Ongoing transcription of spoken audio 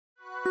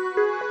Hi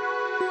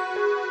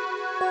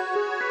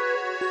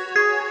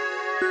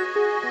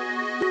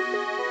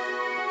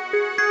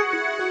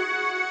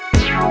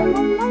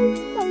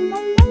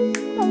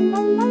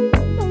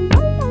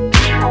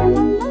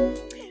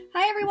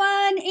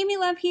everyone, Amy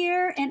Love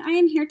here, and I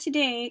am here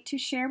today to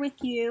share with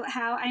you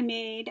how I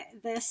made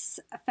this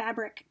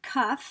fabric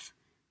cuff,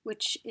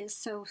 which is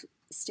so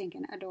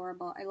stinking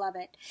adorable. I love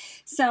it.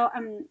 So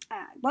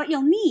what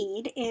you'll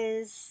need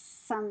is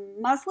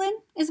some muslin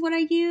is what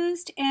I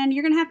used, and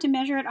you're going to have to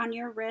measure it on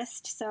your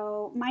wrist.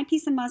 So my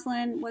piece of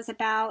muslin was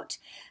about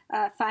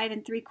 5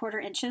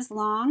 3/4 inches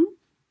long.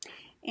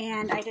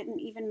 And I didn't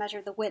even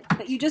measure the width,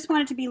 but you just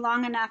want it to be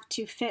long enough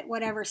to fit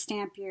whatever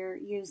stamp you're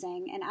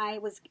using. And I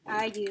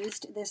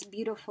used this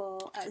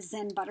beautiful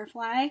Zen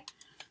butterfly.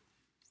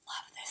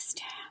 Love this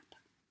stamp.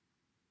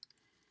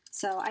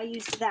 So I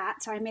used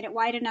that. So I made it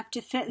wide enough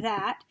to fit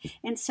that.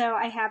 And so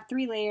I have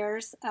 3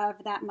 layers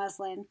of that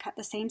muslin cut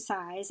the same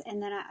size.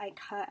 And then I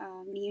cut,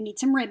 you need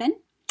some ribbon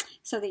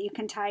so that you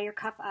can tie your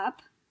cuff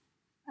up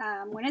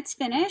when it's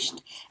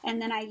finished.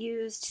 And then I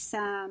used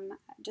some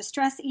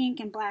distress ink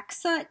and black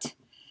soot.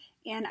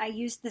 And I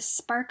used this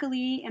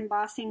sparkly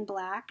embossing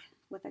black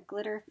with a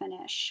glitter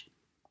finish.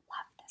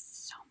 Love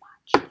this so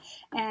much.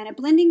 And a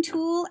blending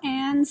tool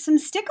and some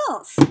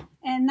stickles.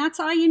 And that's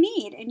all you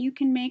need. And you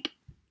can make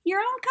your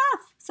own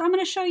cuff. So I'm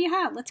going to show you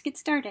how. Let's get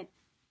started.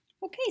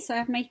 Okay, so I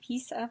have my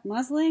piece of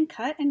muslin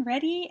cut and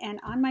ready and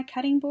on my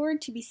cutting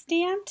board to be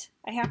stamped.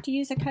 I have to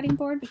use a cutting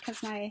board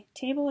because my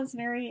table is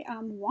very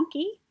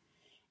wonky.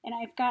 And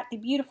I've got the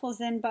beautiful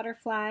Zen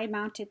butterfly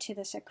mounted to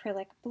this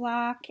acrylic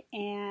block,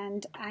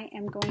 and I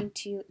am going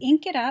to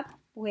ink it up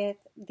with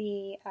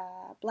the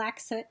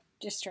black soot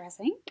distress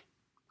ink.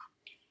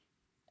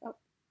 Oh,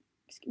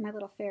 my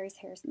little fairy's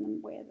hair is in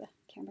the way of the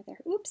camera there.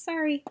 Oops,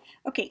 sorry.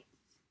 Okay,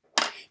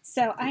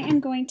 so I am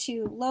going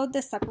to load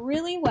this up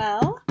really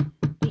well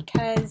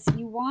because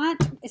you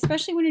want,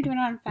 especially when you're doing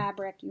it on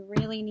fabric, you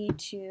really need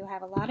to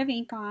have a lot of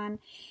ink on,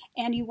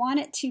 and you want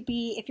it to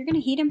be, if you're going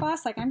to heat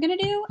emboss like I'm going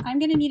to do, I'm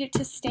going to need it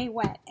to stay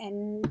wet,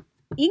 and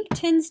ink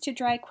tends to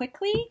dry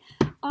quickly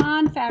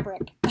on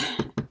fabric.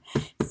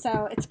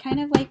 So it's kind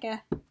of like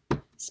a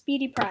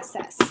speedy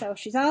process. So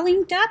she's all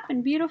inked up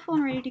and beautiful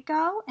and ready to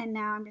go, and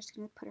now I'm just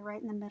going to put it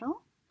right in the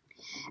middle,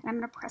 and I'm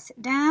going to press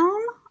it down,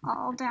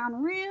 all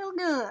down real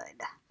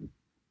good,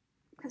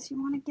 because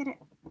you want to get it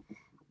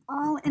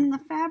all in the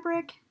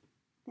fabric.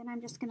 Then I'm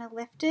just going to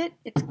lift it.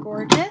 It's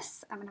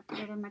gorgeous. I'm going to put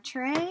it in my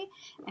tray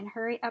and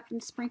hurry up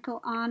and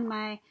sprinkle on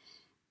my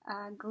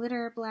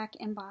glitter black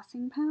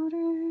embossing powder.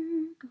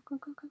 Go, go,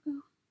 go, go,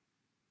 go.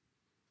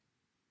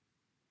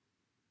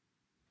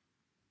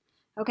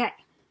 Okay.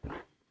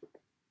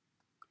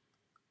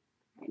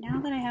 Right, now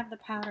that I have the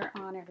powder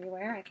on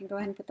everywhere, I can go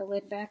ahead and put the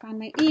lid back on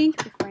my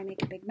ink before I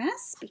make a big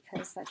mess,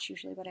 because that's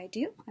usually what I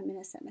do. I'm going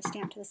to set my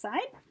stamp to the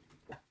side.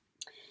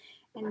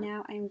 And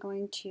now I'm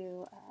going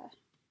to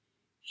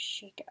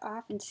shake it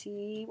off and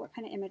see what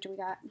kind of image we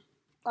got.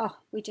 Oh,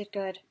 we did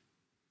good.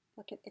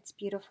 Look, it's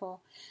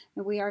beautiful.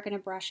 And we are going to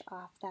brush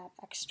off that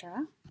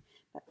extra.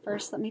 But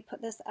first, let me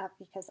put this up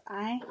because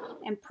I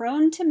am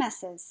prone to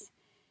messes.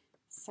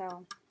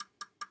 So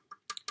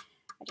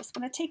I just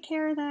want to take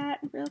care of that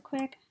real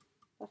quick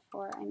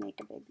before I make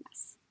a big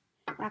mess.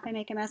 Now, if I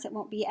make a mess, it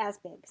won't be as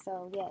big.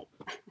 So, yay.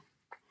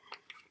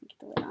 Get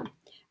the lid on.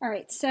 All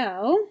right,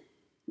 so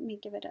let me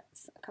give it a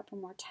couple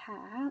more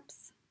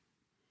taps.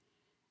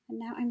 And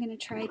now I'm going to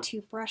try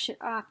to brush it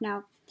off.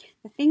 Now,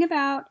 the thing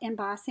about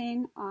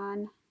embossing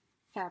on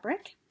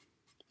fabric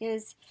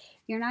is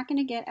you're not going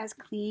to get as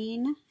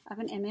clean of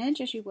an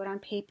image as you would on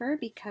paper,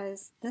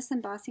 because this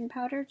embossing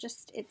powder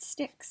it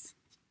sticks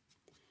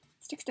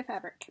to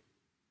fabric.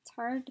 It's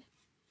hard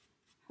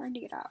to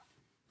get off.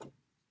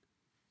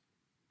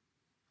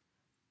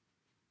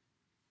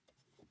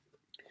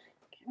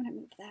 Okay, I'm going to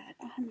move that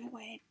on my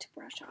way to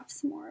brush off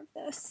some more of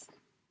this.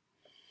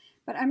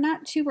 But I'm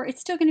not too worried.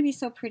 It's still going to be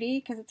so pretty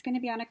because it's going to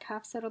be on a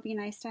cuff, so it'll be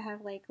nice to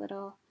have like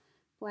little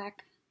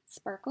black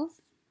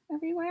sparkles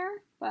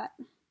everywhere. But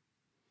I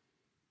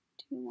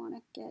do want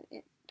to get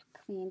it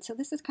clean. So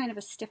this is kind of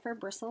a stiffer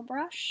bristle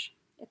brush.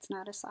 It's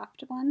not a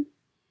soft one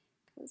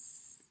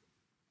because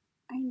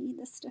I need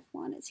the stiff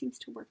one. It seems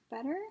to work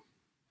better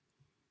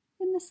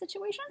in this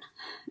situation.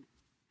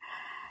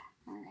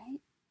 All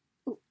right.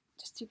 Ooh,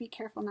 just to be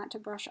careful not to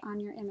brush on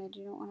your image.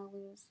 You don't want to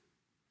lose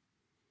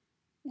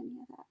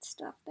any of that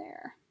stuff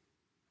there.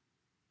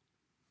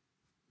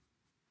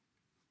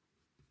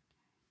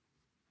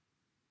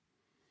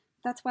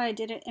 That's why I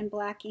did it in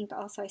black ink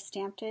also. I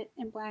stamped it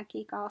in black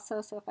ink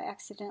also, so if I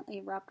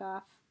accidentally rubbed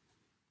off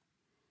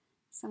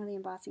some of the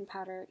embossing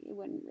powder, you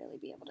wouldn't really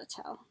be able to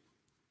tell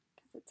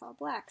because it's all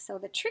black. So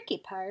the tricky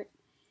part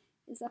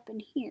is up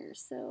in here.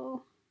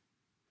 So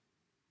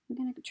I'm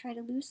going to try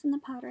to loosen the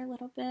powder a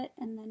little bit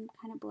and then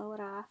kind of blow it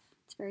off.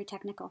 It's very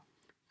technical.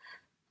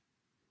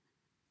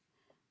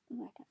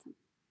 Oh, I got some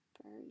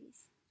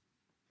furries.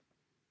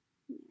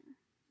 There.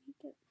 Let me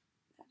get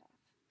that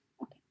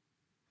off. Okay.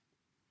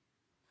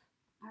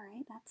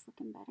 Alright, that's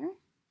looking better.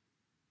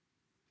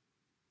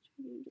 Try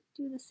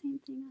Do the same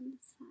thing on the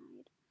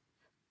side.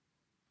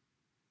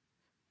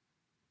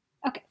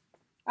 Okay,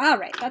 all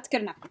right, that's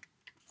good enough.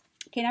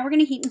 Okay, now we're going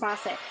to heat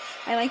emboss it.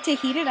 I like to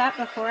heat it up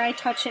before I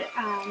touch it,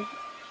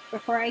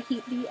 before I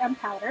heat the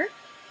powder.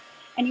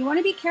 And you want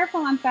to be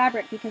careful on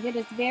fabric because it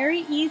is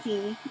very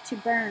easy to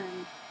burn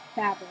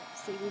fabric.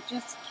 So you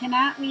just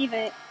cannot leave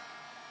it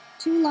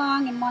too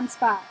long in one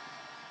spot.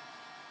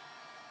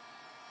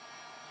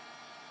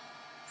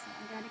 So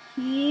I got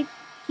to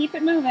keep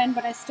it moving,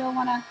 but I still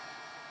want to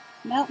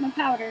melt my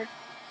powder.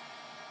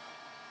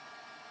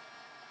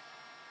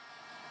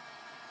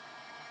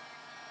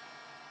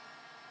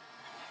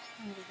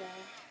 There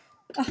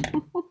we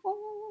go.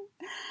 Oh,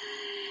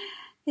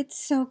 it's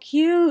so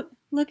cute.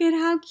 Look at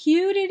how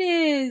cute it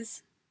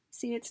is.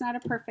 See, it's not a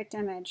perfect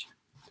image.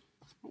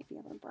 Might be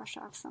able to brush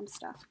off some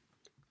stuff.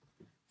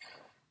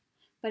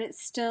 But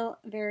it's still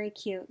very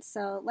cute.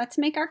 So let's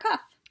make our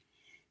cuff.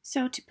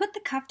 So to put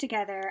the cuff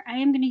together, I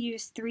am going to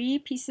use 3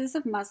 pieces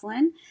of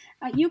muslin.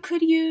 You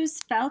could use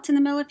felt in the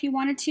middle if you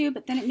wanted to,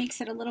 but then it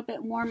makes it a little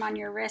bit warm on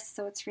your wrist,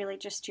 so it's really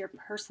just your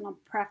personal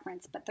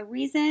preference. But the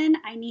reason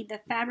I need the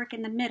fabric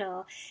in the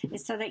middle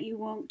is so that you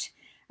won't,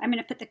 I'm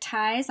going to put the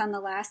ties on the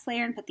last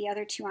layer and put the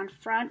other 2 on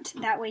front.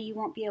 That way you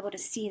won't be able to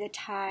see the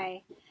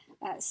tie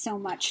so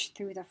much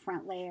through the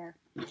front layer.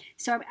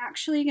 So I'm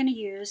actually going to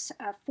use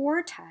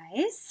 4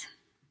 ties,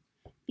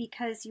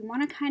 because you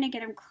want to kind of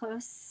get them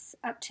close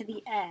up to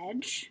the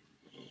edge,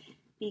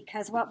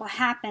 because what will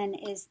happen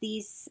is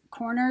these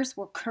corners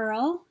will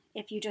curl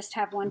if you just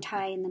have one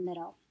tie in the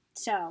middle.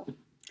 So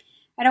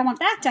I don't want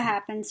that to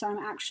happen, so I'm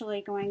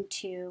actually going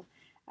to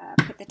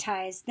put the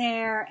ties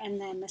there and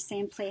then the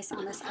same place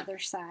on this other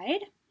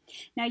side.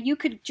 Now you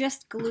could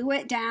just glue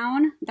it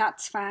down,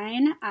 that's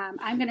fine.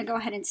 I'm going to go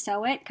ahead and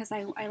sew it because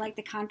I like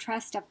the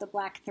contrast of the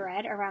black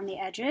thread around the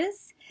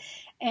edges.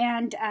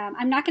 And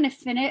I'm not going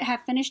to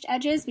have finished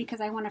edges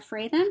because I want to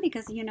fray them,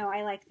 because you know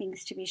I like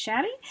things to be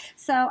shabby.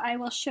 So I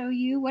will show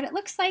you what it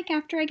looks like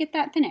after I get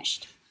that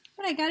finished.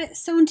 But I got it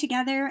sewn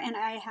together and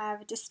I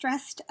have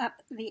distressed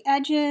up the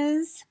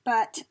edges,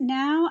 but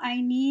now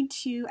I need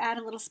to add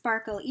a little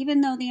sparkle.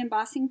 Even though the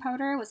embossing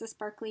powder was a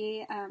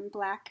sparkly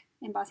black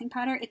embossing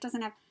powder, it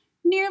doesn't have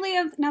nearly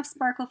enough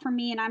sparkle for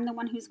me, and I'm the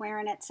one who's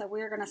wearing it, so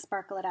we're going to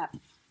sparkle it up.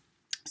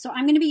 So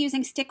I'm going to be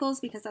using stickles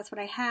because that's what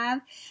I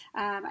have.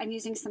 I'm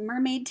using some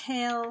mermaid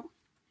tail,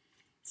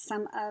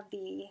 some of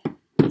the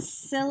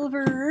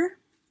silver,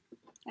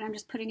 and I'm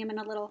just putting them in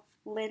a little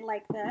lid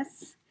like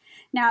this.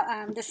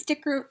 Now the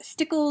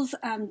Stickles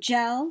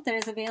gel that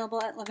is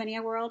available at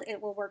Lavinia World, it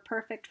will work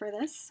perfect for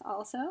this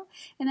also.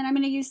 And then I'm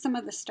going to use some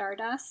of the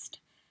Stardust.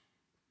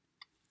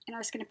 And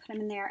I'm just going to put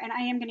them in there. And I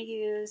am going to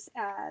use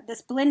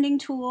this blending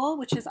tool,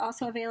 which is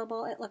also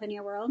available at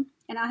Lavinia World.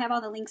 And I'll have all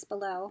the links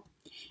below.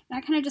 And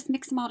I kind of just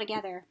mix them all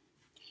together.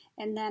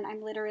 And then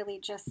I'm literally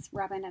just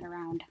rubbing it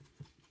around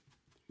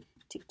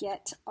to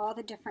get all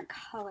the different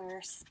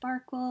colors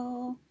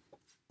sparkle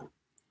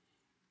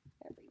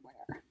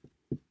everywhere.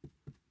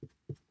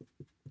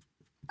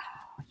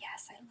 Oh,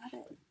 yes, I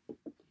love it.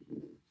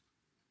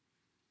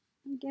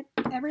 Get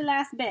every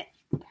last bit.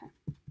 Okay.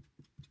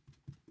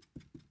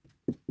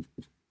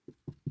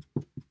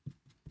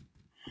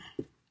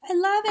 I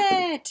love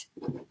it.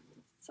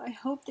 So I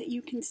hope that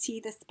you can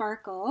see the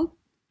sparkle.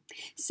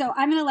 So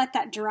I'm going to let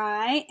that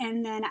dry,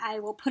 and then I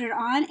will put it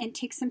on and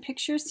take some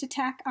pictures to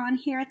tack on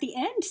here at the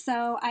end.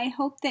 So I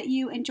hope that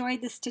you enjoyed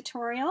this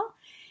tutorial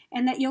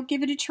and that you'll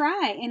give it a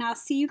try, and I'll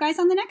see you guys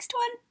on the next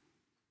one.